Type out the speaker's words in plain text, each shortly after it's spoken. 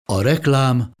A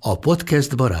reklám a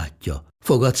podcast barátja.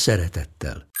 Fogad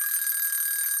szeretettel.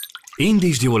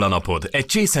 Indítsd jól a napod egy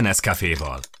csésze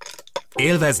Nescaféval.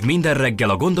 Élvezd minden reggel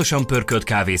a gondosan pörkölt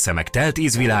kávészemek telt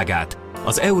ízvilágát,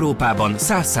 az Európában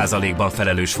 100%-ban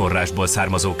felelős forrásból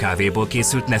származó kávéból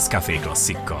készült Nescafé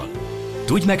klasszikkal.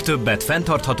 Tudj meg többet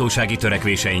fenntarthatósági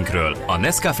törekvéseinkről a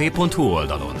nescafé.hu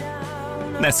oldalon.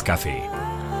 Nescafé.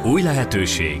 Új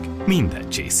lehetőség minden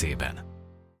csészében.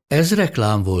 Ez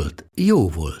reklám volt, jó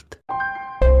volt.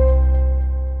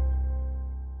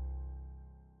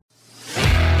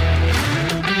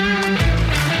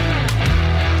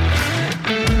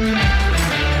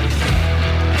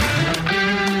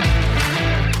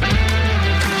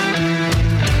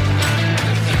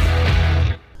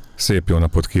 Szép jó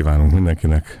napot kívánunk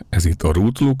mindenkinek! Ez itt a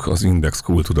Rootluk, az Index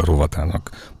Kultúra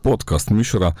rovatának podcast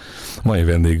műsora. Mai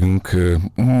vendégünk,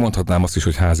 mondhatnám azt is,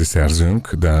 hogy házi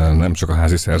szerzőnk, de nem csak a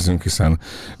házi szerzőnk, hiszen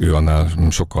ő annál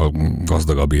sokkal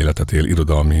gazdagabb életet él,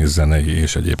 irodalmi, zenei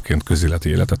és egyébként közéleti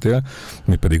életet él.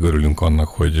 Mi pedig örülünk annak,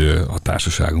 hogy a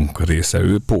társaságunk része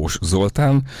ő. Pós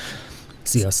Zoltán.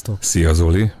 Sziasztok! Szia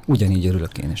Zoli! Ugyanígy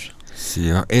örülök én is.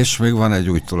 Szia! És még van egy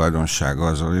új tulajdonsága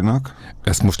az Zolinak.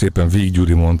 Ezt most éppen Víg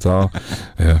Gyuri mondta,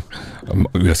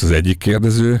 ő lesz az egyik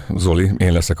kérdező, Zoli,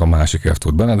 én leszek a másik,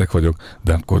 Tóth Benedek vagyok,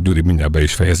 de akkor Gyuri mindjárt be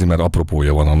is fejezi, mert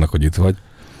apropója van annak, hogy itt vagy.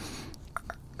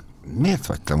 Miért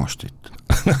vagy te most itt?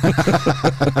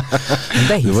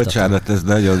 Behívtatok. Bocsánat, ez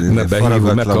nagyon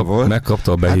faragatlan volt.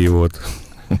 Megkapta a behívót.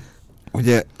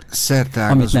 Ugye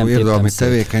szerteágazó irodalmi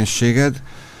tevékenységed,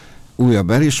 újabb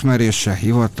elismerése,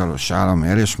 hivatalos állami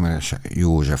elismerése,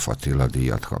 József Attila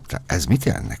díjat kaptál. Ez mit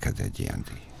jelent neked egy ilyen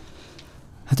díj?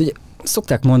 Hát ugye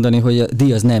szokták mondani, hogy a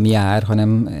díj az nem jár,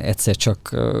 hanem egyszer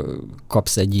csak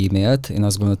kapsz egy e-mailt. Én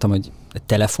azt gondoltam, hogy egy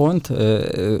telefont,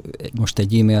 most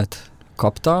egy e-mailt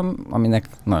kaptam, aminek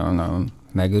nagyon-nagyon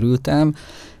megörültem.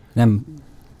 Nem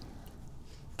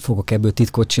fogok ebből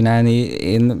titkot csinálni.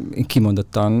 Én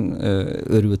kimondottan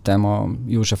örültem a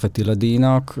József Attila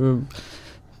díjnak.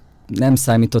 Nem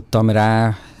számítottam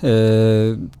rá,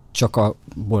 csak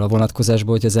abból a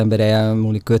vonatkozásból, hogy az ember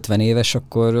elmúlik 50 éves,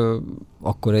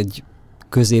 akkor egy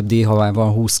középdíj, ha már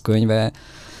van 20 könyve,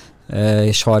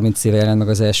 és 30 éve jelent meg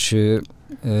az első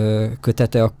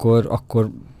kötete, akkor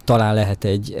talán lehet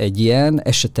egy ilyen.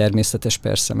 Ez se természetes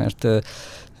persze, mert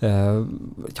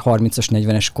egy 30-as,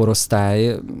 40-es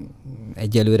korosztály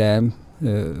egyelőre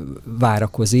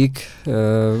várakozik,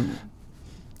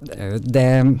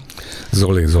 de...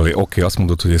 Zoli, oké, azt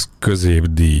mondod, hogy ez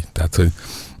középdíj, tehát, hogy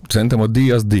szerintem a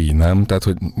díj az díj, nem? Tehát,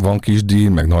 hogy van kis díj,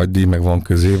 meg nagy díj, meg van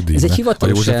középdíj. Ez egy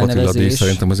hivatalos a József Attila díj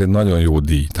szerintem ez egy nagyon jó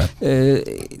díj. Tehát...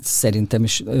 Szerintem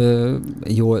is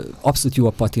abszolút jó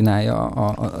a patinája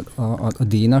a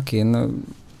díjnak. Én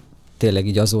tényleg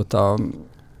így azóta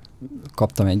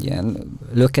kaptam egy ilyen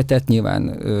löketet,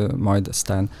 nyilván majd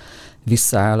aztán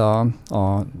visszaáll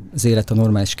az élet a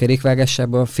normális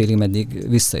kerékvágásába, félig meddig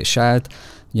vissza is állt.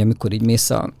 Ugye amikor így mész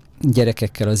a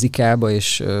gyerekekkel az IKEA-ba,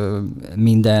 és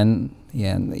minden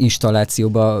ilyen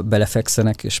installációba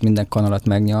belefekszenek, és minden kanalat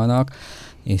megnyalnak,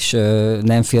 és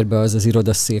nem fér be az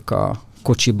irodaszék a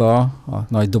kocsiba, a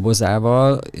nagy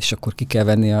dobozával, és akkor ki kell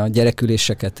venni a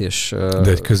gyereküléseket, és... De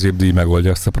egy középdíj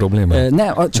megoldja ezt a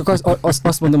problémát? Csak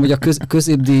azt mondom, hogy a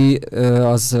középdíj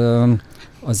az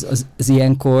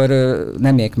ilyenkor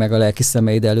nem ég meg a lelki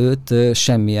szemeid előtt,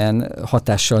 semmilyen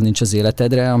hatással nincs az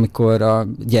életedre, amikor a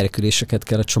gyereküléseket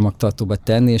kell a csomagtartóba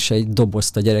tenni, és egy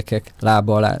dobozt a gyerekek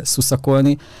lába alá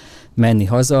szuszakolni, menni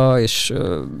haza, és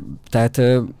tehát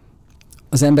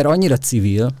az ember annyira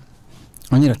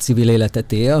civil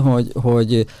életet él,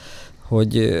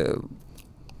 hogy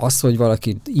az, hogy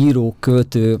valaki író,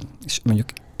 költő, és mondjuk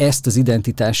ezt az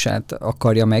identitását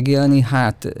akarja megélni,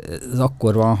 hát ez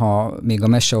akkor van, ha még a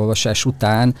meseolvasás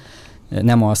után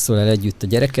nem alszol el együtt a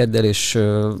gyerekeddel, és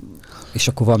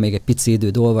akkor van még egy pici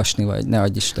időd olvasni, vagy ne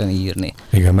adj Isten írni.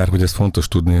 Igen, mert hogy ez fontos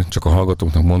tudni, csak a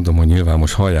hallgatóknak mondom, hogy nyilván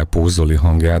most hallják Pós Zoli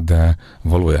hangját, de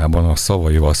valójában a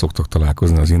szavaival szoktak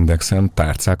találkozni az Indexen,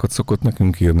 tárcákat szokott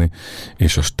nekünk írni,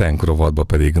 és a Stenk rovatba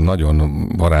pedig nagyon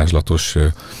varázslatos,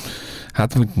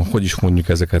 hát hogy is mondjuk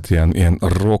ezeket, ilyen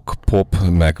rock, pop,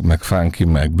 meg funky,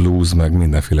 meg blues, meg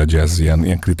mindenféle jazz,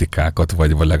 ilyen kritikákat,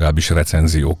 vagy legalábbis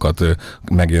recenziókat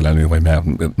megjelenő, vagy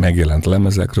megjelent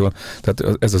lemezekről.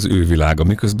 Tehát ez az ő világa.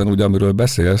 Miközben ugye, amiről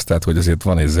beszélsz, tehát hogy azért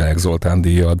van egy Zelek Zoltán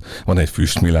díjad, van egy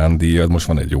Füst Milán díjad, most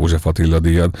van egy József Attila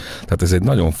díjad. Tehát ez egy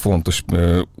nagyon fontos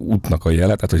útnak a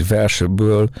jele, tehát hogy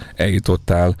versből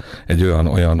eljutottál egy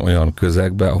olyan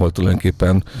közegbe, ahol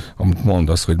tulajdonképpen, amit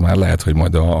mondasz, hogy már lehet, hogy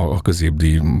majd a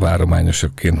középdíj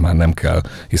várományosokként már nem kell,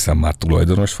 hiszen már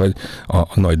tulajdonos vagy,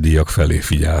 a nagy díjak felé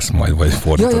figyelsz majd, vagy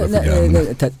fordítod a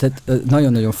figyelmet. Tehát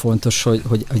nagyon-nagyon fontos,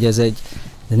 hogy ez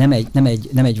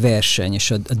nem egy verseny,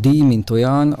 és a díj, mint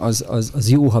olyan, az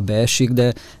jó, ha beesik,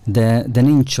 de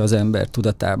nincs az ember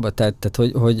tudatában. Tehát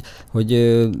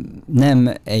hogy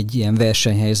nem egy ilyen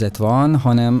versenyhelyzet van,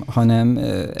 hanem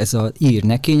ez a ír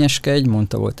ne kényeskedj,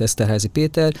 mondta volt Eszterházy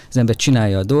Péter, az ember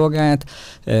csinálja a dolgát,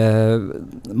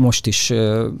 most is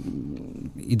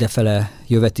idefele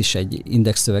jövet is egy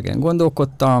indexszövegen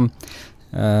gondolkodtam,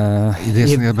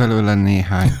 idéznél belőle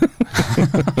néhány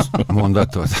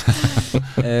mondatot.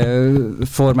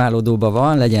 Formálódóban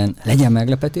van, legyen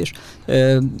meglepetés.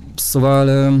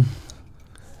 Szóval,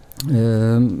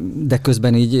 de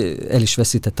közben így el is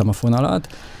veszítettem a fonalat.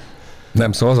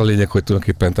 Nem, szóval az a lényeg, hogy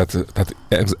tulajdonképpen tehát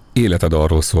életed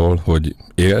arról szól, hogy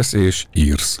élsz és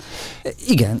írsz.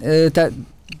 Igen, tehát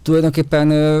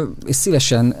tulajdonképpen és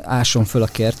szívesen ásom föl a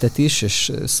kertet is,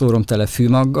 és szórom tele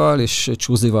fűmaggal, és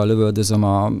csúzival lövöldözöm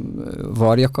a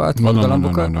varjakat,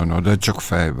 maggalambokat. De csak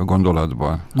fejbe,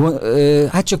 gondolatban.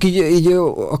 Hát csak így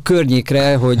a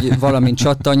környékre, hogy valamint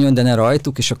csattanjon, de ne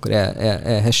rajtuk, és akkor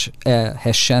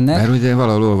elhessenek. Mert ugye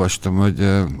valahol olvastam, hogy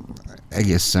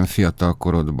egészen fiatal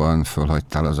korodban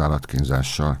fölhagytál az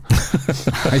állatkínzással.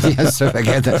 Egy ilyen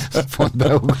szöveget pont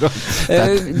beugrott.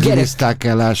 Tehát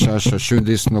gilisztákellása,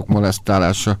 sündisznók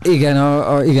molesztálása. Igen,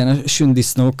 a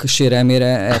sündisznók sérelmére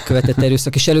elkövetett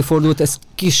erőszak is előfordult. Ez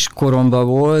kiskoromban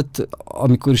volt,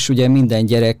 amikor is ugye minden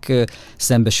gyerek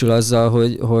szembesül azzal,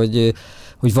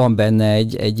 hogy van benne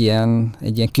egy ilyen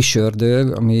kis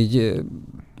ördög, ami így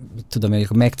tudom, hogy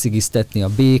megcigiztetni a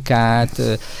békát,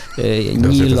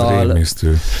 nyíllal.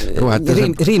 Rémisztő.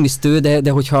 Rémisztő,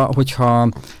 de hogyha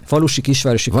falusi,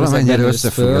 kisvárosi valamennyire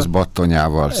összefügg az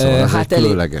Battonyával, szóval ez egy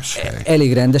különleges hely.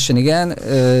 Elég rendesen, igen.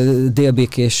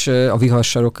 Délbékés a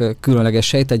viharsarok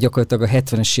különleges hely, tehát gyakorlatilag a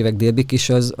 70-es évek Délbékés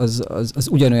az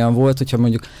ugyanolyan volt, hogyha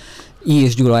mondjuk I.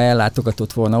 és Gyula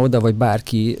ellátogatott volna oda, vagy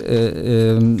bárki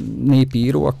népi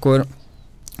író, akkor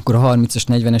a 30-as,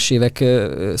 40-es évek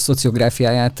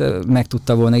szociográfiáját meg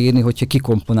tudta volna írni, hogyha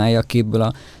kikomponálja a képből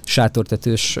a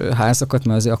sátortetős házakat,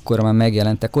 mert azért akkora már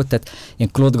megjelentek ott, tehát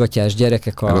ilyen klotgatyás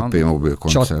gyerekek a P-Mobil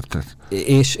koncertet.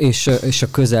 És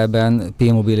a közelben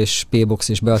P-Mobil és P-Box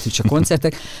és Beatrice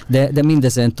koncertek, de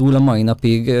mindezen túl a mai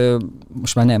napig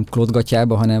most már nem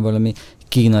klotgatyába, hanem valami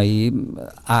kínai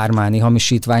ármáni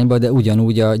hamisítványba, de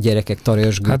ugyanúgy a gyerekek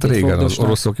tarjasgőtét Hát régen az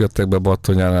oroszok jöttek be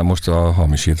Battonyánál, most a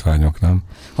hamisítványok, nem?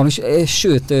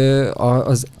 Sőt,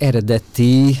 az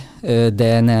eredeti,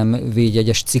 de nem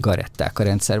védjegyes cigaretták a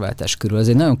rendszerváltás körül. Ez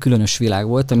egy nagyon különös világ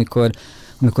volt, amikor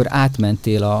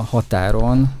átmentél a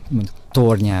határon,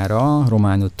 Tornyára,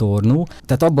 románul Tornu,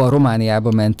 tehát abban a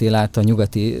Romániába mentél át a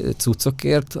nyugati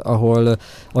cuccokért, ahol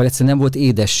egyszerűen nem volt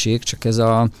édesség, csak ez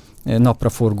a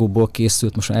napraforgóból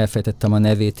készült, most már elfejtettem a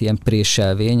nevét, ilyen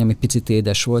préselvény, ami picit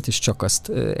édes volt, és csak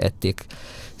azt ették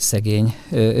szegény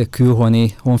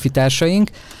külhoni honfitársaink.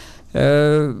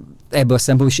 Ebből a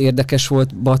szempontból is érdekes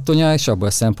volt Battonya, és abból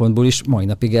a szempontból is mai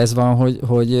napig ez van,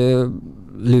 hogy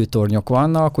lőtornyok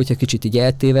vannak, hogyha kicsit így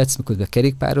eltévedsz, mikor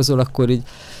kerékpározol, akkor így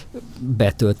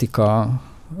betöltik a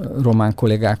román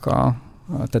kollégák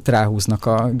tehát ráhúznak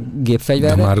a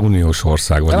gépfegyverre. De már uniós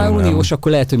ország vagy. De már uniós,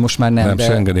 akkor lehet, hogy most már nem. Nem,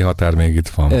 schengeni határ még itt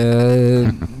van.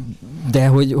 De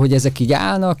hogy ezek így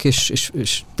állnak, és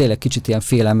tényleg kicsit ilyen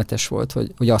félelmetes volt,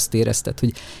 hogy azt érezted,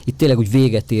 hogy itt tényleg úgy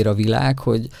véget ér a világ,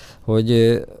 hogy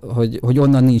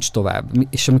onnan nincs tovább.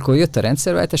 És amikor jött a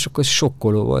rendszerváltás, akkor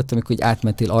sokkoló volt, amikor így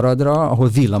átmentél Aradra, ahol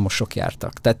villamosok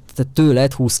jártak. Tehát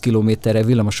tőled 20 kilométerre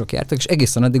villamosok jártak, és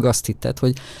egészen addig azt hitted,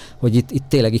 hogy itt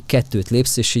tényleg így kettőt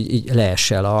lépsz, és így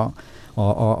leesel a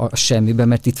semmibe,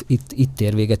 mert itt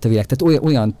ér véget a világ. Tehát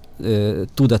olyan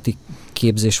tudati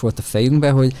képzés volt a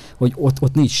fejünkben, hogy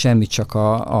ott nincs semmi, csak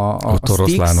ott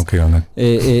oroszlánok élnek.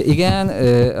 Igen,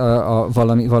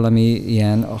 valami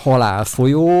ilyen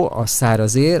halálfolyó, a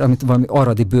száraz ér, amit valami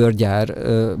aradi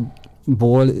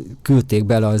bőrgyárból küldték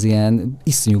bele az ilyen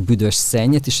iszonyú büdös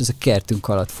szennyet, és ez a kertünk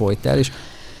alatt folyt el, és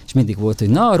mindig volt, hogy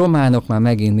na, a románok már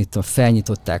megint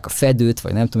felnyitották a fedőt,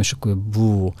 vagy nem tudom, és akkor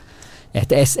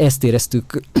Hát ezt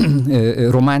éreztük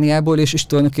Romániából, és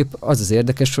tulajdonképpen az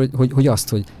érdekes, hogy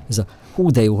ez a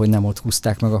hú, de jó, hogy nem ott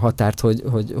húzták meg a határt, hogy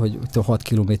 6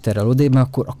 kilométerrel odébb,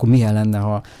 mert akkor milyen lenne,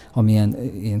 ha amilyen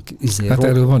ilyen Hát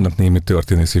erről vannak némi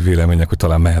történészi vélemények, hogy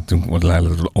talán mehetünk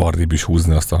arrébb is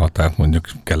húzni azt a határt, mondjuk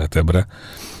keletebbre.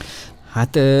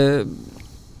 Hát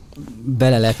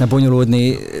bele lehetne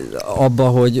bonyolódni abba,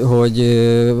 hogy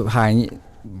hány,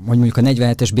 hogy mondjuk a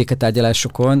 47-es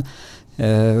béketárgyalásokon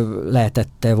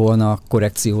lehetette volna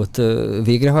korrekciót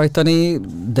végrehajtani,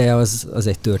 de az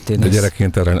egy történet. De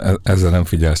gyerekként ezzel nem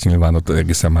figyelsz, nyilván ott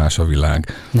egészen más a világ.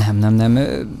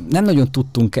 Nem nagyon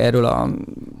tudtunk erről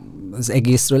az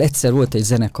egészről. Egyszer volt egy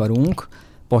zenekarunk,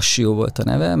 Passió volt a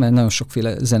neve, mert nagyon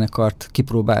sokféle zenekart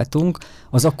kipróbáltunk.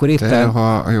 Az akkor éppen... Te,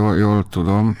 ha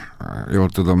jól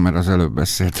tudom, mert az előbb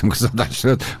beszéltünk az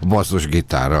adásról,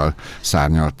 basszusgitárral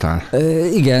szárnyaltál.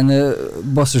 Igen,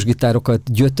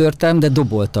 basszusgitárokat gyötörtem, de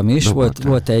doboltam is.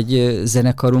 Volt egy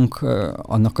zenekarunk,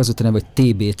 annak azután neve, hogy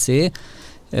TBC.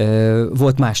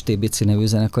 Volt más TBC nevű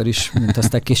zenekar is, mint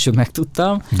aztán később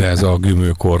megtudtam. De ez a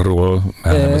Gümőkorról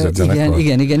elnevezett zenekar?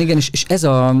 Igen, és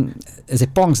ez egy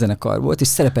punk zenekar volt, és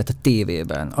szerepelt a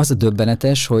tévében. Az a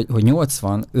döbbenetes, hogy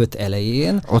 85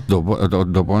 elején...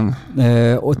 Ott dobon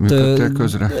működtek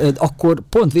közre? Akkor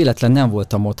pont véletlen nem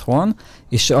voltam otthon,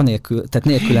 és tehát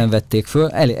nélkülen vették föl,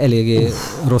 eléggé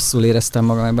rosszul éreztem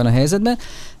magam ebben a helyzetben.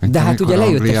 De hát ugye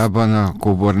Angliában a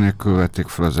kóbor nélkül vették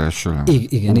fel az első.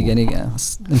 Igen.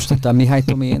 Azt nem is tudtam, Mihály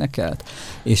Tomi énekelt.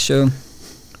 És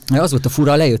az volt a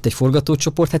fura, lejött egy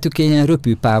forgatócsoport, hát ők ilyen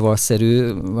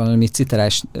röpűpával-szerű, valami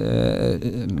citerás,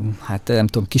 hát nem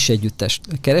tudom, kis együttest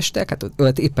kerestek,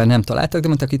 hát éppen nem találtak, de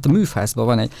mondták, itt a műfázban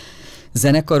van egy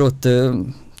zenekar, ott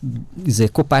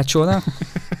kopácsolnak,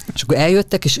 és akkor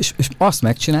eljöttek, és azt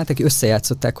megcsinálták,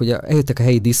 összejátszották, hogy eljöttek a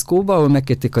helyi diszkóba, ahol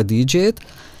megkérték a DJ-t,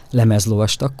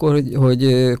 lemezlovast akkor,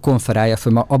 hogy konferálja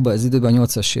föl, ma abban az időben, a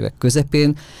 80-as évek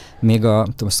közepén, még a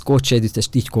Scotch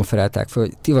együttest így konferálták föl,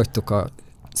 hogy ti vagytok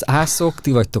az ászok,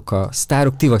 ti vagytok a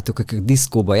sztárok, ti vagytok, akik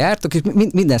diszkóba jártok, és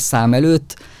minden szám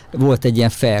előtt volt egy ilyen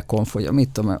felkonf, hogy mit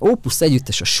tudom, Opus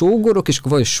együttes a sógorok, és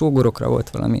akkor vagy a sógorokra volt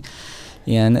valami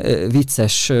ilyen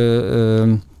vicces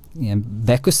ilyen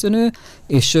beköszönő,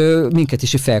 és minket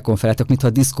is felkonferáltak, mintha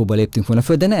a diszkóba léptünk volna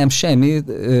föl, de nem, semmi,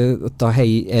 ott a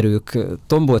helyi erők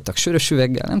tomboltak sörös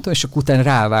üveggel, nem tudom, és akkor utána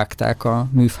rávágták a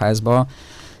műfházba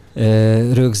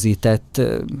rögzített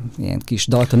ilyen kis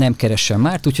dalt, a Nem keresem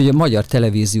Márt, úgyhogy a magyar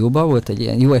televízióban volt egy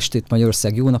ilyen Jó estét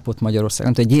Magyarország, Jó napot Magyarország,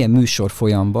 nem tudom, egy ilyen műsor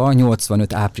folyamban,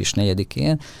 85. április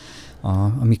 4-én,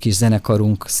 a mi kis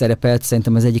zenekarunk szerepelt,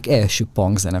 szerintem az egyik első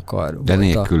punk zenekar. De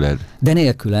nélküled. De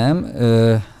nélküled.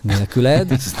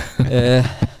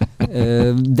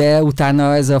 De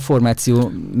utána ez a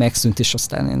formáció megszűnt, és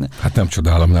aztán én... Hát nem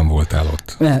csodálom, nem voltál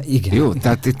ott. Igen. Jó,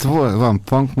 tehát itt van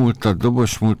punk múltad,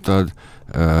 dobos múltad,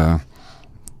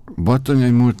 batonyai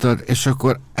múltad, és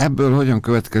akkor ebből hogyan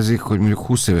következik, hogy mondjuk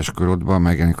 20 éves korodban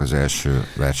megjelenik az első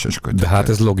verses kötet? De hát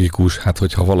ez logikus, hát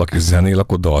hogyha valaki zenél,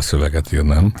 akkor dalszöveget ír,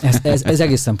 nem? Ez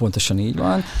egészen pontosan így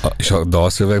van. És a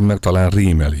dalszöveg meg talán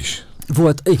rímel is.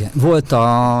 Volt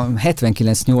a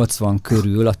 79-80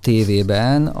 körül a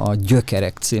tévében a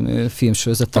Gyökerek című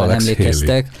filmsorozat, talán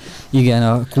emlékeztek. Igen,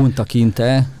 a Kunta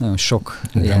Kinte, nagyon sok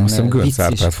ilyen vicc is. Götz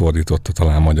Árpád fordította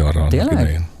talán magyarra.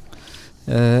 Tényleg?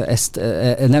 Ezt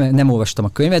nem olvastam a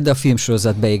könyvet, de a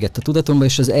filmsorozat beégett a tudatomba,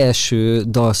 és az első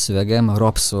dalszövegem, a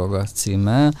Rabszolga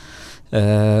címmel,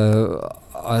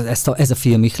 ez a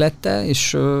film ihlette,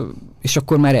 és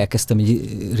akkor már elkezdtem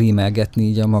így rímelgetni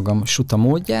így a magam suta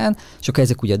módján, és akkor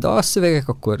ezek ugye dalszövegek,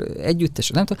 akkor együttes,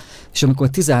 nem tudom, és amikor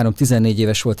 13-14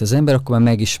 éves volt az ember, akkor már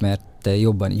megismerte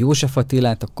jobban József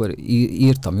Attilát, akkor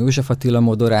írtam József Attila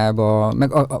modorába,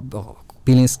 meg a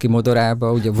Pilinszky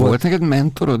modorába. Ugye volt neked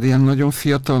mentorod ilyen nagyon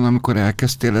fiatalon, amikor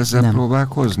elkezdtél ezzel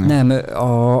próbálkozni? Nem.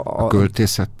 A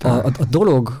költészettel? A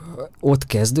dolog ott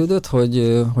kezdődött,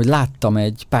 hogy láttam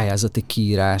egy pályázati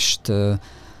kiírást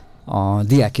a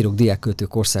Diákírók,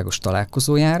 Diákköltők országos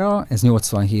találkozójára, ez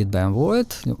 87-ben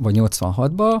volt, vagy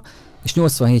 86-ban, és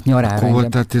 87 nyarán... Akkor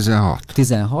voltál 16?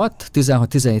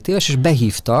 16-17 éves, és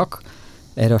behívtak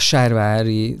erre a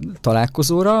sárvári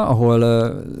találkozóra,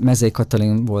 ahol Mezei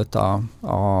Katalin volt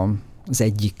az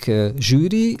egyik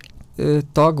zsűri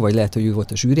tag, vagy lehet, hogy ő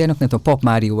volt a zsűriának, nem tudom, Pap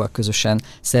Márióval közösen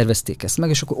szervezték ezt meg,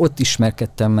 és akkor ott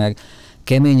ismerkedtem meg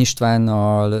Kemény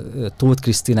Istvánnal, Tóth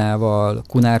Krisztinával,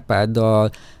 Kun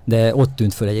Árpáddal, de ott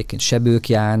tűnt föl egyébként Sebők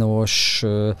János,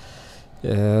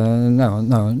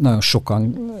 nagyon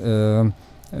sokan,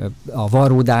 a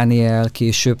Varró Dániel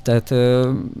később, tehát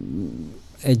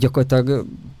gyakorlatilag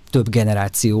több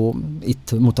generáció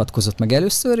itt mutatkozott meg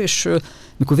először, és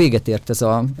mikor véget ért ez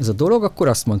a dolog, akkor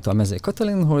azt mondta a Mezei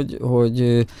Katalin,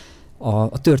 hogy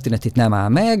a történet itt nem áll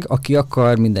meg, aki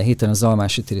akar, minden héten az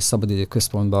Almási téri szabadidő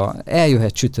központba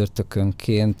eljöhet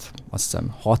csütörtökönként, azt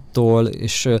hiszem 6-tól,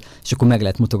 és akkor meg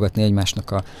lehet mutogatni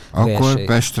egymásnak a Akkor verseit.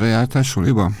 Pestre jártál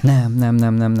suliba?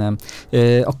 Nem.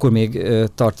 Akkor még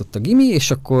tartott a gimi,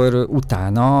 és akkor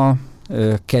utána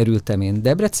kerültem én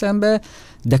Debrecenbe,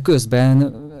 de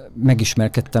közben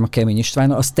megismerkedtem a Kemény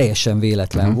Istvánnal, az teljesen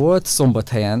véletlen volt.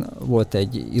 Szombathelyen volt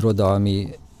egy irodalmi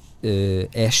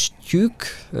estjük,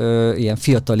 ilyen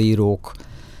fiatal írók,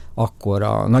 akkor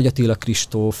a Nagy Attila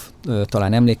Kristóf,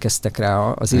 talán emlékeztek rá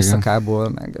az éjszakából,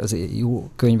 meg az jó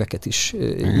könyveket is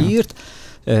írt.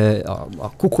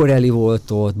 A Kukorelli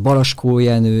volt ott, Balaskó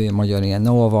Jenő, magyar ilyen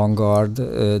neo-avantgard,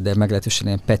 de meglehetősen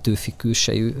ilyen Petőfi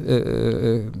külsejű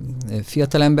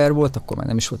fiatalember volt, akkor már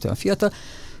nem is volt olyan fiatal,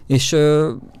 és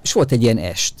volt egy ilyen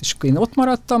est. És akkor én ott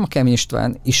maradtam, a Kemény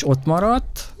István is ott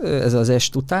maradt ez az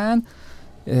est után,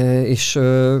 és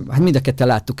hát mind a ketten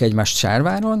láttuk egymást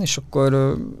Sárváron, és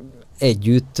akkor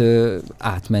együtt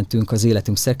átmentünk az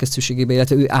életünk szerkesztőségébe,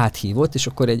 illetve ő áthívott, és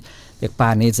akkor egy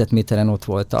pár négyzetméteren ott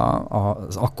volt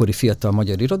az akkori fiatal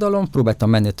magyar irodalom, próbáltam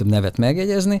menni több nevet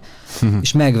megjegyezni,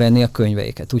 és megvenni a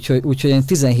könyveiket. Úgyhogy én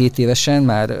 17 évesen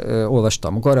már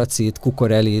olvastam Garacit,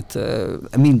 Kukorellit,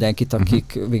 mindenkit,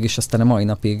 akik végülis aztán a mai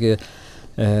napig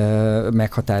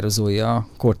meghatározói a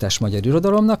kortárs magyar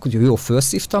irodalomnak, úgyhogy jól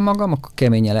felszívtam magam, akkor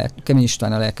Kemény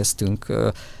Istvánnal elkezdtünk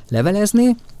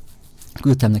levelezni,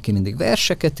 küldtem neki mindig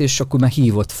verseket, és akkor már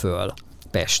hívott föl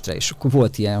Pestre, és akkor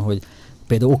volt ilyen, hogy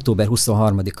például október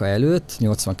 23-a előtt,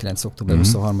 89. október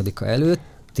 23-a előtt,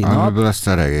 amiből ezt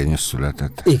a regény is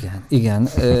született. Igen.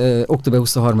 Október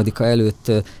 23-a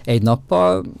előtt egy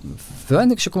nappal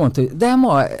fölnök, és akkor mondta, hogy de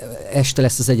ma este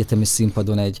lesz az egyetemi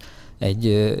színpadon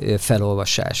egy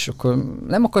felolvasás. Akkor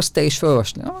nem akarsz te is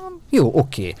felolvasni? Jó,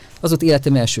 oké. Az volt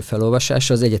életem első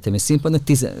felolvasása az egyetemi színpadon,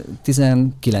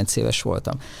 19 éves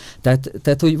voltam.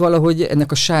 Tehát, hogy valahogy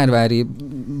ennek a sárvári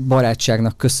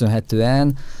barátságnak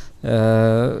köszönhetően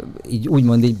így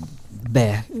úgymond így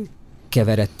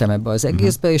bekeveredtem ebbe az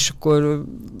egészbe, és akkor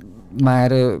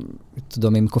már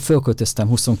tudom én, mikor fölköltöztem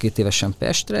 22 évesen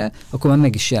Pestre, akkor már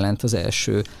meg is jelent az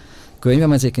első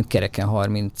könyvem, ez egyébként kereken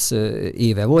 30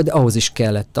 éve volt, de ahhoz is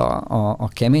kellett a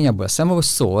kemény, abból a szemben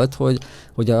szólt,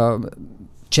 hogy a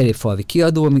Cserépfalvi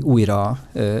kiadó, ami újra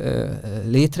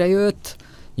létrejött,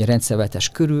 ilyen rendszerváltás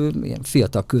körül, ilyen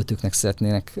fiatal költőknek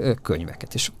szeretnének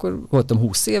könyveket. És akkor voltam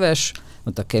 20 éves,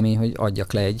 mondta a kemény, hogy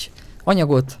adjak le egy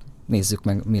anyagot, nézzük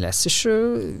meg, mi lesz. És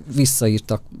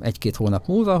visszaírtak 1-2 hónap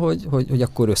múlva, hogy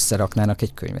akkor összeraknának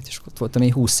egy könyvet. És ott voltam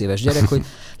egy 20 éves gyerek, hogy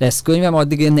lesz könyvem,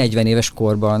 addig én 40 éves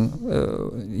korban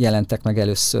jelentek meg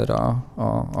először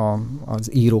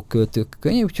az írók, költők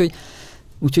könyv,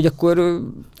 úgyhogy akkor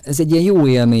ez egy ilyen jó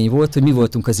élmény volt, hogy mi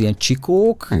voltunk az ilyen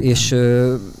csikók,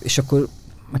 és akkor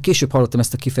már később hallottam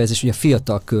ezt a kifejezést, hogy a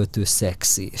fiatal költő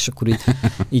szexi, és akkor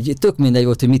így tök mindegy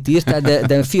volt, hogy mit írtál,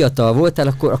 de fiatal voltál,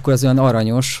 akkor az olyan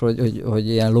aranyos, hogy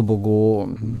ilyen lobogó,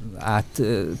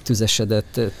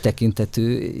 áttüzesedett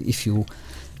tekintetű ifjú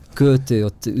költő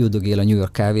ott üldögél a New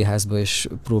York kávéházba, és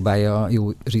próbálja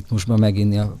jó ritmusban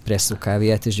meginni a presszó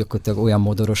kávéját, és gyakorlatilag olyan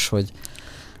modoros, hogy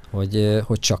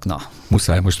csak na.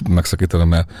 Muszáj most megszakítanom,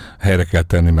 mert helyre kell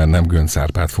tenni, mert nem Göncz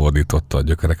Árpád fordította a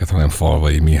gyökereket, hanem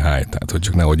Falvai Mihály, tehát hogy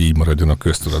csak nehogy így maradjon a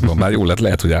köztudatban. Már jó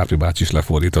lehet, hogy Árpi bácsi is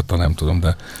lefordította, nem tudom,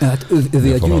 de... Hát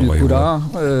ővé a Gyűrűk ura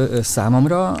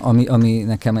számomra, ami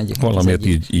nekem egyébként... Valamiért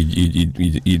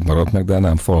így maradt meg, de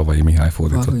nem Falvai Mihály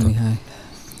fordította. Falvai Mihály.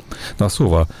 Na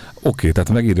szóval, oké, tehát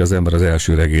megírja az ember az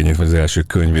első regényét, vagy az első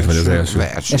könyvét, vagy az első...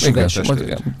 Vers.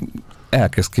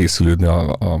 Elkezd készülődni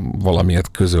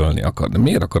valamiért közölni akar. De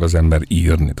miért akar az ember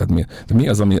írni? Tehát mi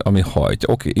az, ami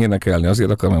hajtja? Oké, énekelni azért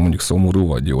akar, mert mondjuk szomorú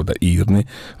vagy jó, de írni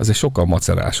azért sokkal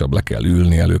macerásabb, le kell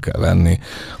ülni, elő kell venni.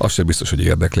 Az sem biztos, hogy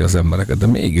érdekli az embereket, de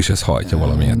mégis ez hajtja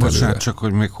valamiért előre. Bocsánat, csak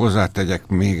hogy még hozzátegyek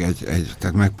még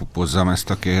tehát megpupozzam ezt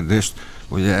a kérdést.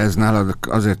 Ugye ez nálad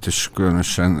azért is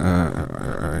különösen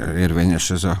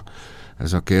érvényes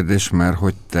ez a kérdés, mert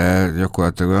hogy te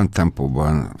gyakorlatilag olyan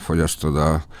tempóban fogyasztod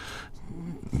a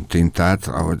tintát,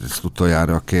 ahogy ezt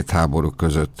utoljára a 2 háború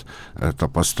között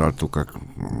tapasztaltuk a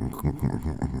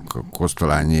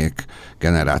Kosztolányék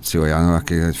generációjának,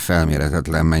 akik egy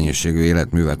felméretetlen mennyiségű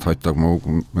életművet hagytak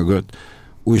maguk mögött,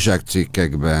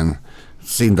 újságcikkekben,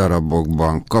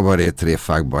 színdarabokban,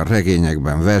 kabarétréfákban,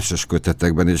 regényekben, verses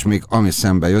kötetekben, és még ami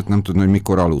szembe jött, nem tudni, hogy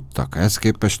mikor aludtak. Ehhez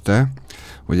képest te,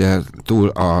 ugye túl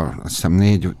azt hiszem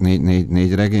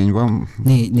 4 regény van.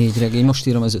 4 regény, most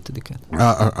írom az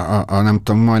 5-et. Nem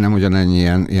tudom, majdnem ugyanennyi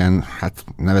ilyen, hát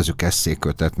nevezzük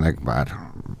esszékötetnek, bár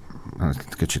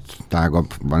kicsit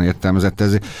tágabban értelmezett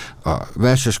ez. A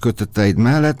verses köteteid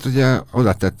mellett ugye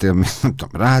oda tettél, nem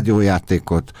tudom,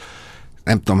 rádiójátékot,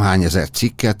 nem tudom hány ezer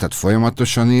cikket, tehát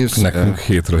folyamatosan írsz. Nekünk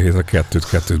hétről hétre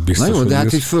kettőt biztos, na jó, de hát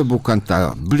írsz. így fölbukkantál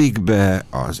a Blikbe,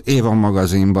 az Éva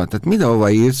magazinban, tehát mindenhova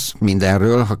írsz,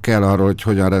 mindenről, ha kell arról, hogy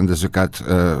hogyan rendezzük át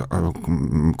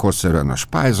korszerűen a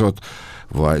spájzot,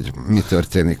 vagy mi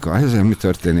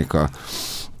történik a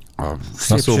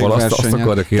szóval azt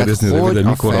akarok kérdezni, hogy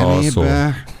mikor alszol.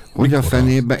 Hogy a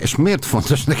fenébe, és miért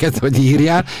fontos neked, hogy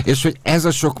írjál, és hogy ez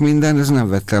a sok minden, ez nem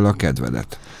vette el a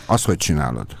kedvedet. Az, hogy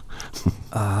csinálod?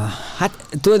 Hát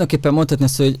tulajdonképpen mondhatni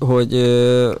azt,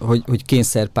 hogy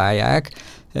kényszerpályák.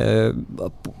 A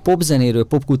popzenéről,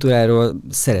 popkultúráról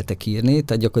szeretek írni,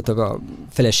 tehát gyakorlatilag a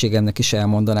feleségemnek is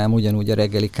elmondanám ugyanúgy a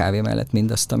reggeli kávé mellett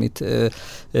mindazt,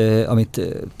 amit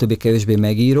többé-kevésbé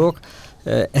megírok.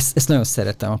 Ezt nagyon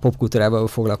szeretem, a popkultúrával a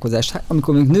foglalkozást. Hát,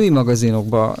 amikor még női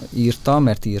magazinokba írtam,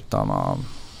 mert írtam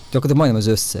gyakorlatilag majdnem az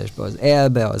összesbe, az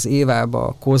Elle-be, az Évába,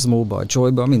 a Kozmóba, a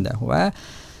Joyba, mindenhová.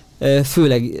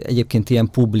 Főleg egyébként ilyen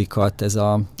publikat, ez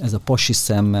a pasi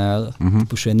szemmel,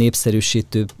 típusú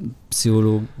népszerűsítő,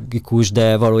 pszichológikus,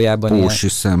 de valójában Pósi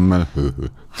szemmel.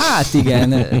 Hát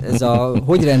igen, ez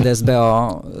hogy rendezd be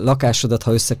a lakásodat,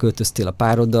 ha összeköltöztél a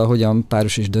pároddal, hogyan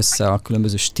párosítsd össze a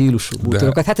különböző stílusú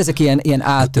bútorokat. Hát ezek ilyen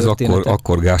áltörténetek. Ez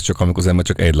akkor gáz csak, amikor az ember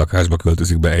csak egy lakásba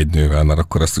költözik be egy nővel, mert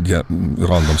akkor azt ugye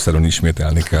randomszerűen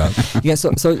ismételni kell. Igen,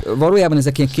 szóval valójában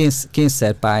ezek ilyen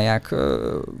kényszerpályák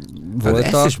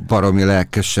voltak. Ez is baromi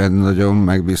lelkesen, nagyon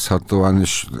megbízhatóan,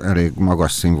 és elég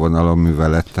magas színvonalon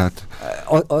művelet. Tehát...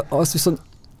 Azt viszont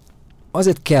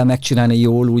azért kell megcsinálni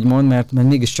jól, úgymond, mert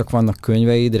mégiscsak vannak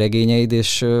könyveid, regényeid,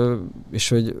 és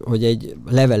hogy egy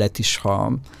levelet is,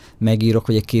 ha megírok,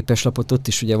 vagy egy képeslapot, ott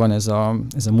is ugye van ez a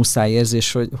muszáj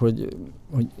érzés, hogy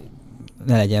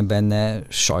ne legyen benne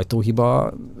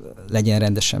sajtóhiba, legyen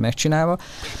rendesen megcsinálva.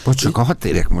 Csak hadd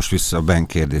térjek most vissza a Ben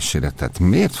kérdésére, tehát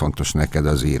miért fontos neked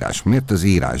az írás? Miért az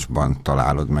írásban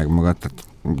találod meg magad, tehát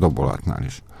dobolatnál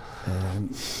is?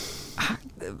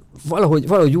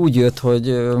 Valahogy úgy jött, hogy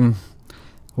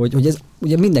ez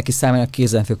ugye mindenki számára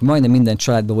kézenfekvő, majdnem minden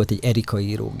családban volt egy Erika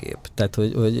írógép. Tehát,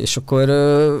 és akkor...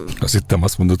 Azt hittem,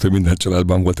 azt mondod, hogy minden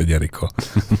családban volt egy Erika.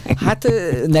 Hát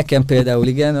nekem például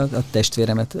igen, a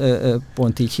testvéremet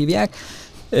pont így hívják.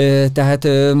 Tehát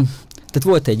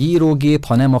volt egy írógép,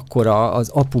 ha nem, akkor az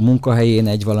apu munkahelyén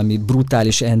egy valami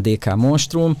brutális NDK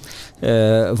monstrum,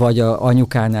 vagy a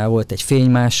anyukánál volt egy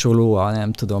fénymásoló,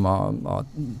 nem tudom, a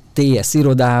TS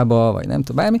irodába, vagy nem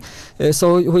tudom, bármi.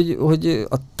 Szóval, hogy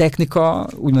a technika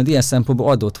úgymond ilyen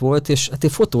szempontból adott volt, és hát én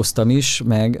fotóztam is,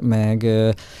 meg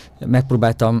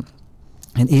megpróbáltam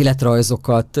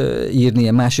életrajzokat írni,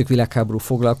 ilyen másik világháború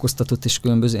foglalkoztatott, és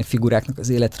különböző figuráknak az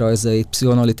életrajzait,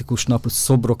 pszichoanalitikus napló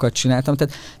szobrokat csináltam.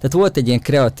 Tehát volt egy ilyen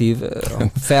kreatív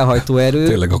felhajtó erő.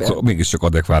 Tényleg akkor mégiscsak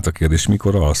adekvát a kérdés,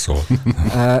 mikor alszol?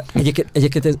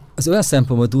 Egyébként ez az olyan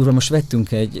szempontból durva, most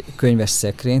vettünk egy könyves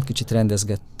szekrényt, kicsit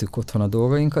rendezgettük otthon a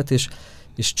dolgainkat,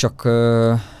 és csak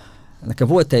nekem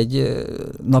volt egy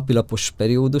napilapos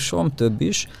periódusom, több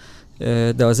is,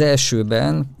 de az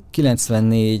elsőben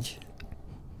 94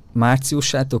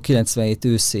 márciusától 97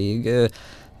 őszéig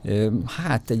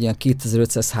hát egy ilyen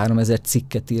 2500-3000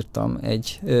 cikket írtam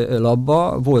egy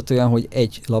labba. Volt olyan, hogy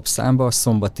egy lapszámba,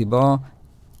 szombatiba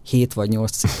 7 vagy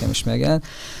 8 cikkem is megjelent.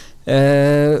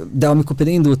 De amikor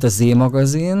például indult a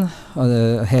Z-magazin, a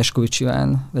Herskovics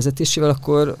Iván vezetésével,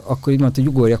 akkor így mondta, hogy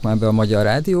ugorjak már be a Magyar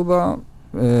Rádióba,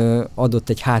 adott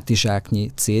egy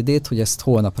hátizsáknyi CD-t, hogy ezt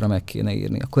holnapra meg kéne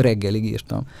írni. Akkor reggelig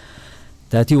írtam.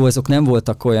 Tehát jó, azok nem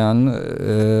voltak olyan,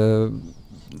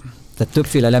 tehát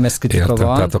többféle lemezkritika van.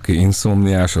 Értem, tehát aki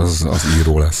inszomniás, az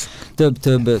író lesz.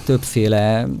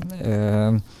 Többféle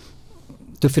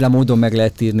módon meg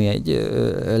lehet írni egy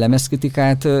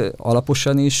lemezkritikát,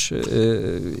 alaposan is,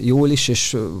 jól is,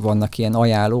 és vannak ilyen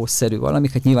ajánlószerű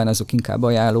valamik, hát nyilván azok inkább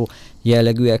ajánló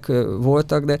jellegűek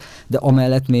voltak, de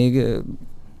amellett még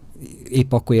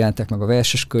épp akkor jelentek meg a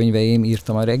verses könyveim,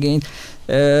 írtam a regényt.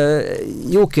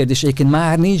 Jó kérdés, egyébként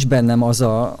már nincs bennem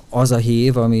az a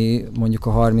hév, ami mondjuk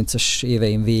a 30-as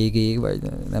éveim végéig, vagy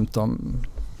nem tudom,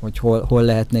 hogy hol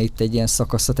lehetne itt egy ilyen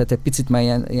szakasza. Tehát egy picit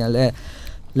már ilyen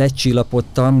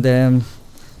lecsillapodtam, de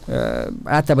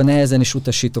általában nehezen is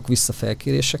utasítok vissza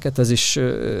felkéréseket,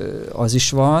 az is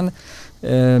van,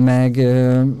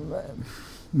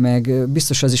 meg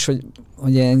biztos az is, hogy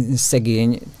ilyen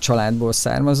szegény családból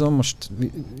származom, most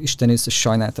Isten észre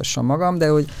sajnáltassam magam,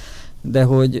 de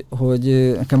hogy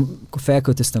nekem, akkor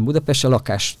felköltöztem Budapestre,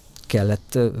 lakást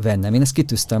kellett vennem. Én ezt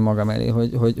kitűztem magam elé,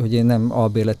 hogy én nem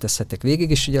albérletezhetek végig,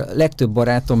 és ugye a legtöbb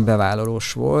barátom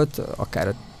bevállalós volt, akár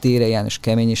a Tére János,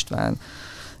 Kemény István,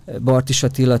 Bartis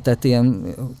Attila, tehát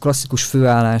ilyen klasszikus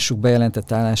főállásuk,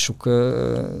 bejelentett állásuk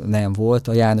nem volt.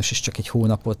 A János is csak egy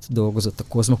hónapot dolgozott a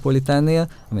Kozmopolitánnél,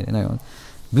 amire nagyon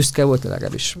büszke volt,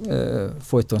 legalábbis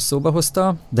folyton szóba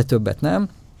hozta, de többet nem.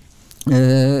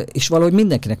 És valahogy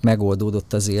mindenkinek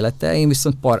megoldódott az élete, én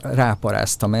viszont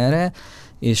ráparáztam erre,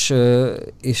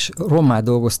 és rommá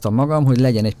dolgoztam magam, hogy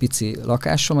legyen egy pici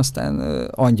lakásom, aztán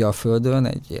Angyalföldön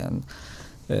egy ilyen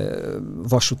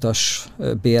vasutas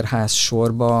bérház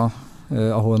sorba,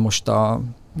 ahol most a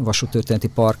vasúttörténeti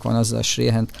park van, az a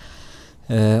Sréhent,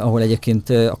 ahol egyébként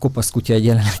a Kopaszkutya egy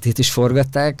jelenetét is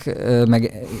forgatták,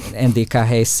 meg NDK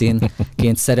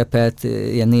helyszínként szerepelt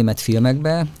ilyen német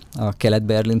filmekbe, a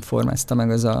Kelet-Berlint formázta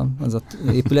meg az a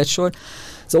épületsor.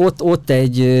 Szóval ott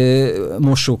egy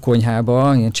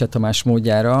mosókonyhába, ilyen Cseh Tamás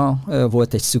módjára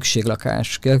volt egy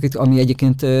szükséglakás, ami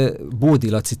egyébként Bódi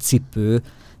Laci cipő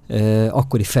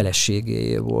akkori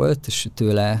feleségé volt, és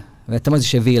tőle vettem. Az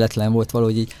is egy véletlen volt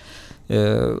valahogy így.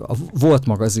 A Volt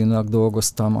magazinnak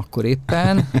dolgoztam akkor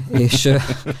éppen, és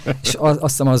azt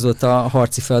hiszem az volt a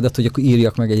harci feladat, hogy akkor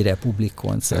írjak meg egy Republik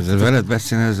koncertet. Ez veled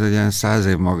beszélni, ez egy ilyen 100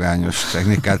 év magányos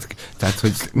technikát, tehát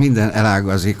hogy minden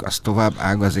elágazik, az tovább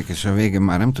ágazik, és a végén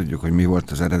már nem tudjuk, hogy mi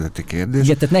volt az eredeti kérdés.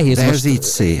 Igen, tehát nehéz de most ez így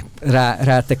szép.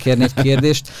 Rátekerni egy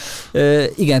kérdést.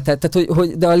 Igen, tehát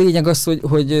hogy, de a lényeg az,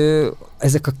 hogy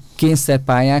ezek a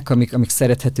kényszerpályák, amik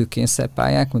szerethető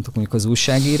kényszerpályák, mondjuk az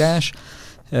újságírás,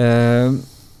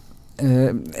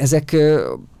 ezek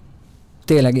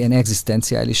tényleg ilyen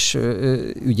egzisztenciális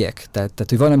ügyek. Tehát,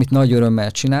 hogy valamit nagy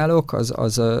örömmel csinálok,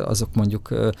 azok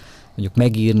mondjuk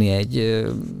megírni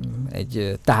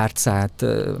egy tárcát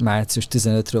március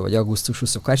 15-ről, vagy augusztus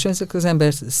 22-ről, ezek az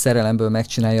ember szerelemből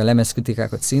megcsinálja, a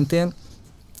lemezkritikákat szintén,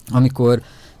 amikor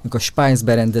a Spice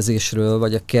berendezésről,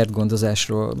 vagy a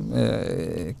kertgondozásról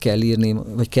kell írni,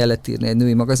 vagy kellett írni egy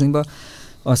női magazinba,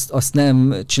 azt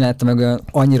nem csináltam meg olyan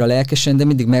annyira lelkesen, de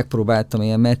mindig megpróbáltam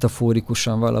ilyen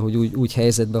metaforikusan valahogy úgy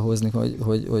helyzetbe hozni,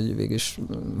 hogy végülis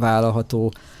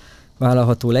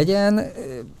vállalható legyen.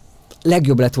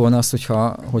 Legjobb lett volna az,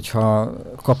 hogyha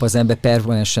kap az ember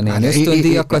permanensen ilyen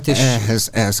ösztöndíjakat. És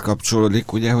ehhez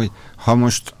kapcsolódik, ugye, hogy ha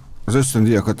most az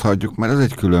ösztöndíjakat hagyjuk, mert ez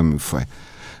egy külön műfaj.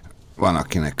 Van,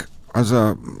 akinek az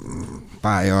a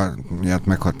pálya miatt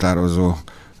meghatározó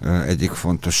egyik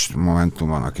fontos momentum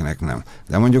van, akinek nem.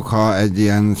 De mondjuk, ha egy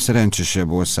ilyen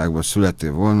szerencsésebb országban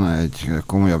születél volna, egy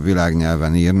komolyabb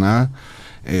világnyelven írnál,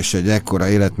 és egy ekkora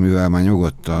életművel már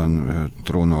nyugodtan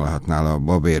trónolhatnál a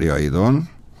babérjaidon,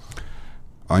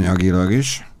 anyagilag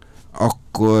is,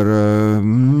 akkor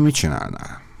mit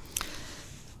csinálnál?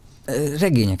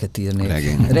 Regényeket írnék.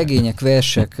 Regények,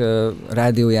 versek,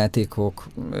 rádiójátékok,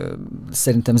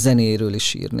 szerintem zenéről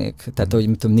is írnék. Tehát, ahogy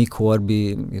mint Nick Horby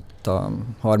itt a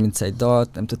 31 dalt,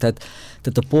 nem tudom,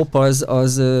 tehát a pop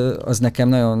az nekem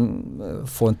nagyon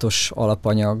fontos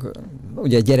alapanyag.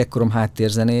 Ugye a gyerekkorom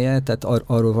háttérzenéje, tehát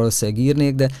arról valószínűleg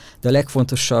írnék, de a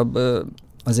legfontosabb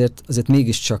azért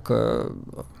mégiscsak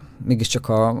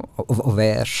a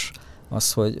vers,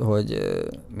 az, hogy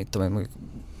mit tudom én,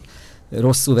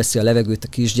 rosszul veszi a levegőt a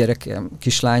kisgyerekem,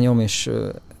 kislányom, és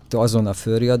azonnal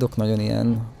fölriadok, nagyon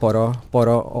ilyen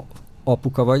para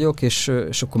apuka vagyok, és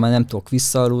akkor már nem tudok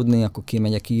visszaaludni, akkor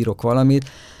kimegyek, írok valamit,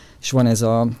 és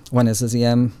van ez az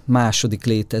ilyen második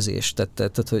létezés,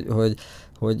 tehát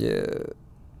hogy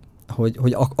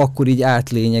akkor így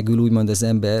átlényegül úgymond az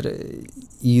ember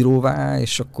íróvá,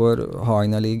 és akkor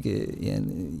hajnalig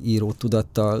ilyen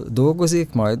írótudattal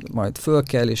dolgozik, majd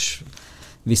fölkel, és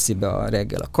viszi be a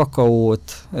reggel a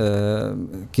kakaót,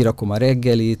 kirakom a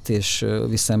reggelit, és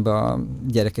viszem be a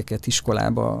gyerekeket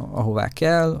iskolába, ahová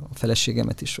kell, a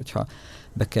feleségemet is, hogyha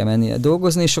be kell mennie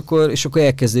dolgozni, és akkor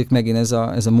elkezdődik megint ez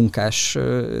a munkás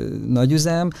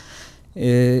nagyüzem,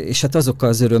 és hát azok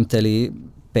az örömteli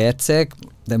percek,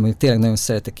 de mondjuk tényleg nagyon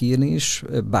szeretek írni is,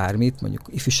 bármit, mondjuk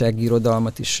ifjúsági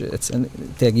irodalmat is, egyszerűen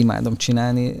tényleg imádom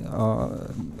csinálni, a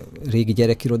régi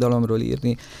gyerekirodalomról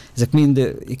írni. Ezek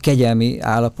mind kegyelmi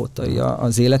állapotai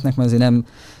az életnek, mert azért nem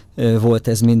volt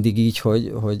ez mindig így,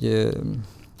 hogy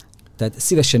tehát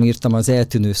szívesen írtam az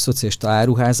eltűnő szocialista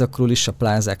áruházakról is a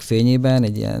plázák fényében,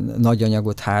 egy ilyen nagy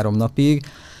anyagot 3 napig,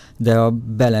 de a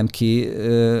belem ki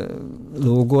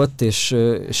lógott, és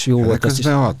jó ezek volt.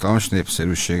 Ezek hatalmas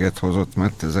népszerűséget hozott,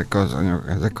 mert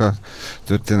ezek a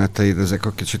történeteid, ezek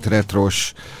a kicsit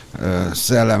retrós,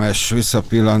 szellemes,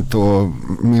 visszapillantó,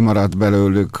 mi maradt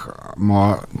belőlük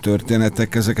ma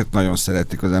történetek, ezeket nagyon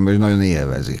szeretik az ember, és nagyon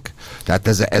élvezik. Tehát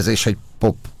ez is egy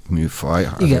pop műfaj.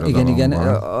 Igen.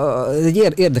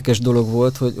 Egy érdekes dolog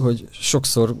volt, hogy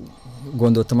sokszor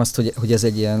gondoltam azt, hogy ez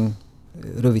egy ilyen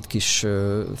rövid kis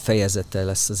fejezete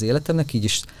lesz az életemnek, így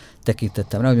is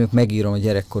tekintettem rá, hogy megírom a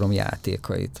gyerekkorom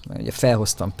játékait. Ugye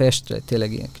felhoztam Pestre,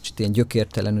 tényleg kicsit ilyen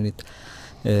gyökértelenül itt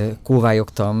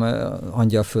kóvályogtam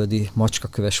angyalföldi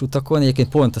macskaköves utakon. Egyébként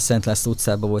pont a Szent László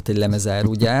utcában volt egy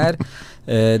lemezárugyár,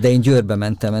 de én Győrbe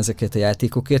mentem ezeket a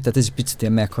játékokért, tehát ez egy picit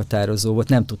ilyen meghatározó volt.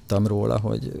 Nem tudtam róla,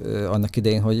 hogy annak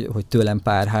idején, hogy tőlem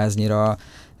pár háznyira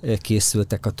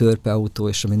készültek a törpeautó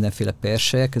és a mindenféle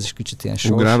perselyek, ez is kicsit ilyen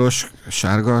sors. Ugrálós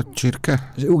sárga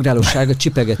csirke? Ugrálós sárga,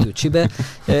 csipegető csibe.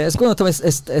 Ezt gondoltam,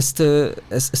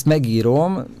 ezt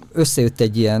megírom, összejött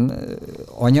egy ilyen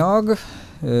anyag,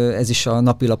 ez is a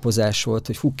napilapozás volt,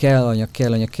 hogy kell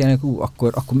anyag,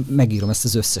 akkor megírom ezt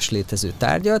az összes létező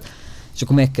tárgyat, és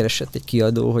akkor megkeresett egy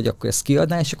kiadó, hogy akkor ezt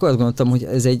kiadná, és akkor azt gondoltam, hogy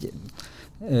ez egy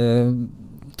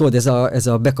tudod, ez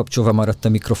a bekapcsolva maradt a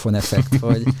mikrofon effekt,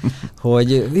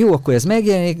 hogy jó, akkor ez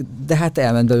megjelenik, de hát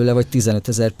elment belőle vagy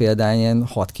 15 000 példány ilyen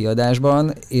 6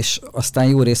 kiadásban, és aztán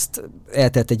jó részt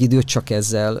eltelt egy időt, csak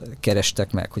ezzel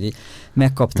kerestek meg, hogy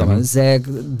megkaptam a ZEG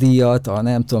díjat, a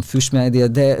nem tudom, Füstmely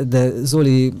díjat, de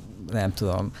Zoli, nem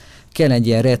tudom, kell egy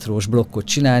ilyen retrós blokkot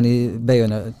csinálni,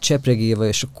 bejön a Csepregi Éva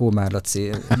és a Kómár Laci.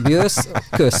 Jössz?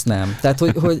 Kösz nem. Tehát,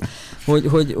 hogy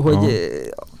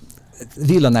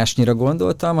villanásnyira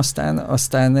gondoltam,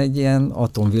 aztán egy ilyen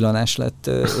atomvillanás lett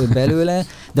belőle,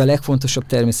 de a legfontosabb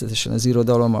természetesen az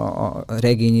irodalom, a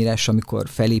regényírás, amikor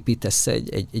felépítesz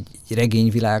egy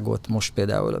regényvilágot, most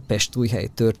például a Pest-Újhely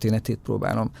történetét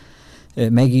próbálom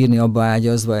megírni, abba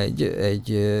ágyazva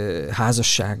egy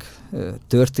házasság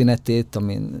történetét,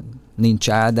 amin nincs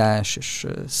áldás, és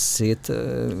szét...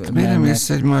 Miért nem ész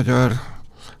egy magyar,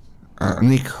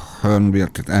 Nick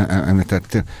Hornby-t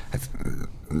említettél, hát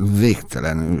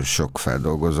végtelenül sok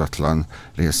feldolgozatlan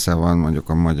része van, mondjuk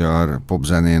a magyar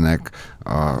popzenének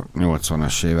a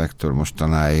 80-as évektől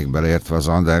mostanáig beleértve az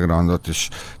undergroundot is,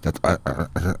 tehát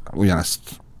ugyanezt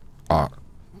a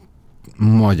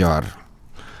magyar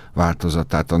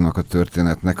változatát annak a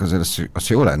történetnek, azért az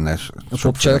jó lenne. A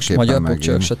popcsajok, magyar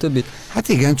popcsajok, stb. Hát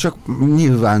igen, csak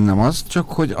nyilván nem az, csak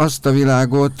hogy azt a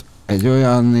világot egy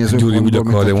olyan nézőpontból, Gyuri úgy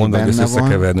akarja mondani, hogy ezt van.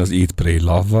 összekeverni az Eat, Pray,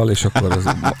 Love-val, és akkor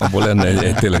abból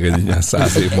lenne tényleg egy ilyen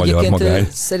 100 év magyar magány.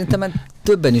 Szerintem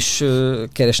többen is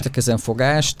kerestek ezen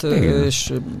fogást,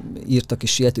 és írtak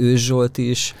is ilyet, Ős Zsolt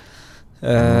is.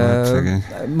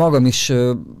 Magam is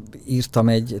írtam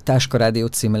egy Táskarádió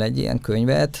címmel egy ilyen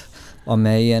könyvet,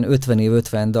 amely ilyen 50 év,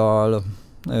 50 dal.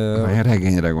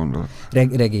 Regényre gondol.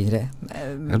 Regényre.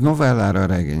 Novellára,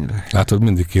 regényre. Látod,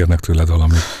 mindig kérnek tőled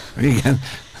valamit. Igen.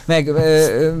 Meg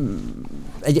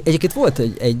egyébként volt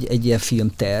egy ilyen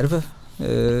filmterv,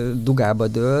 dugába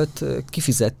dőlt,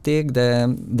 kifizették,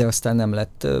 de aztán nem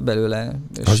lett belőle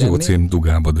az semmi. Jó cím,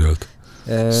 dugába dőlt.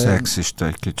 Szexista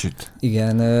egy kicsit.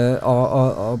 Igen,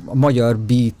 a magyar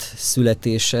beat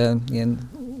születése, ilyen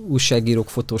újságírók,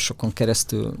 fotósokon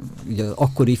keresztül, ugye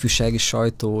akkori ifjúsági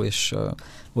sajtó, és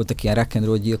voltak ilyen rock and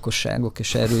roll gyilkosságok,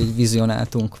 és erről így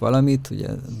vizionáltunk valamit, ugye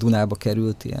Dunába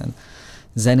került ilyen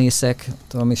zenészek,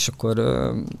 tudom, és akkor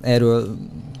erről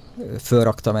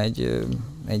fölraktam egy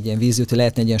ilyen víziót, hogy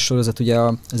lehetne egy ilyen sorozat, ugye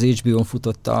az HBO-n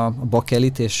futott a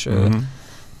Bakelit, és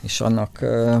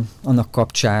annak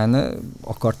kapcsán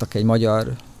akartak egy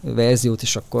magyar verziót,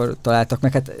 és akkor találtak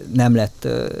meg, hát nem lett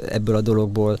ebből a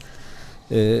dologból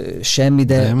semmi,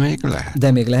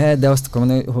 de még lehet, de azt akarom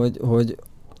mondani, hogy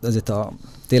azért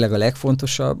tényleg a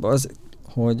legfontosabb az,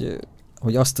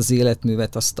 hogy azt az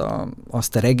életművet,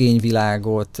 azt a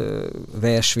regényvilágot,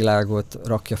 versvilágot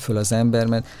rakja föl az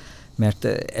ember, mert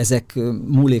ezek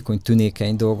múlékony,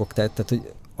 tünékeny dolgok, tehát hogy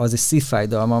az egy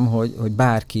szívfájdalmam, hogy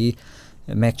bárki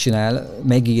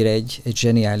megír egy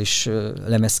zseniális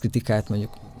lemezkritikát,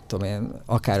 mondjuk tudom én,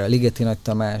 akár a Ligeti Nagy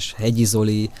Tamás, Hegyi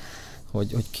Zoli,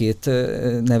 hogy két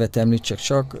nevet említsek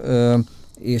csak,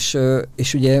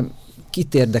 és ugye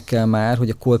kit érdekel már, hogy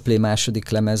a Coldplay második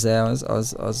lemeze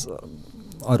az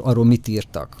arról mit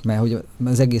írtak, mert hogy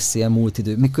az egész ilyen múlt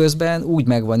idő. Miközben úgy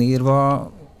meg van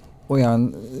írva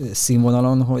olyan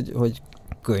színvonalon, hogy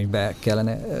könyvbe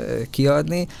kellene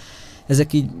kiadni.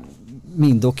 Ezek így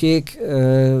mind okék,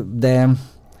 de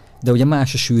ugye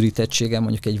más a sűrítettsége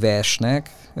mondjuk egy versnek,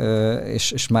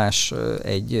 és más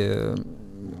egy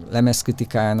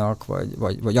lemezkritikának,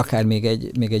 vagy akár még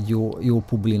egy jó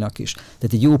publinak is.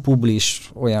 Tehát egy jó publi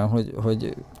is olyan,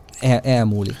 hogy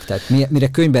elmúlik. Tehát mire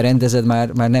könyvben rendezed,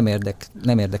 már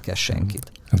nem érdekel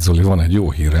senkit. Hát Zoli, van egy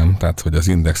jó hírem, tehát hogy az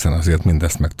Indexen azért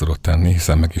mindezt meg tudod tenni,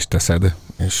 hiszen meg is teszed,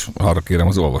 és arra kérem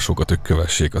az olvasókat, hogy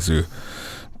kövessék az ő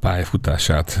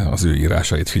pályafutását, az ő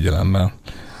írásait figyelemmel.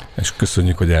 És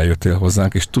köszönjük, hogy eljöttél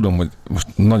hozzánk, és tudom, hogy most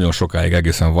nagyon sokáig,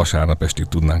 egészen vasárnap estig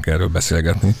tudnánk erről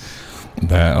beszélgetni,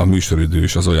 de a műsoridő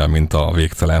is az olyan, mint a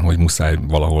végtelen, hogy muszáj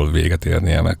valahol véget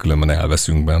érnie, mert különben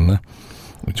elveszünk benne.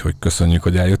 Úgyhogy köszönjük,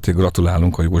 hogy eljöttél,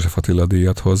 gratulálunk a József Attila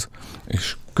díjathoz,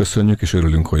 és köszönjük, és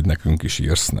örülünk, hogy nekünk is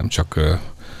írsz, nem csak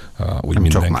úgy nem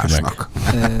mindenkinek. Csak másnak.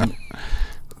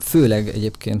 Főleg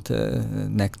egyébként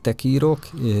nektek írok,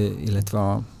 illetve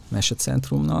a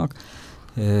Mesecentrumnak.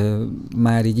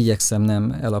 Már így igyekszem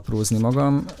nem elaprózni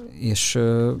magam,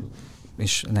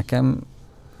 és nekem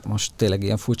most tényleg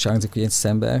ilyen furcsa hangzik, hogy én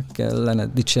szembe kellene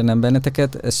dicsérnem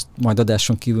benneteket, ezt majd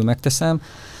adáson kívül megteszem.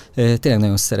 Tényleg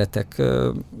nagyon szeretek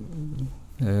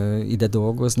ide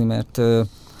dolgozni, mert...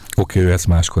 Oké, jöhetsz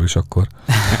máskor is akkor.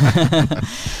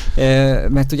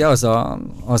 Mert ugye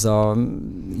az a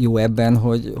jó ebben,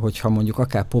 hogyha mondjuk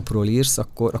akár popról írsz,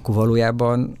 akkor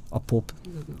valójában a pop,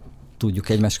 tudjuk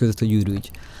egymás között, hogy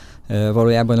ürügy.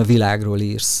 Valójában a világról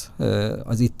írsz,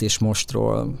 az itt és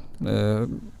mostról,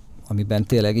 amiben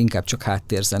tényleg inkább csak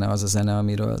háttérzene az a zene,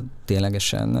 amiről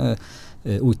ténylegesen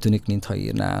úgy tűnik, mintha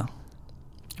írnál.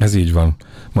 Ez így van.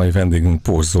 Mai vendégünk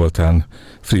Pósz Zoltán,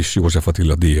 Friss József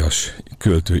Attila díjas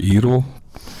költő-író.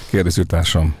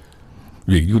 Kérdezőtársam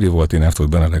Vég Gyuri volt, én Efthold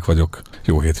Benedek vagyok.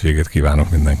 Jó hétvégét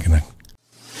kívánok mindenkinek!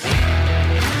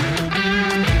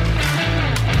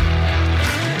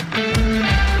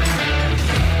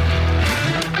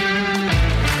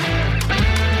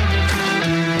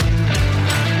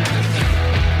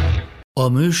 A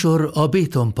műsor a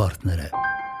Béton partnere.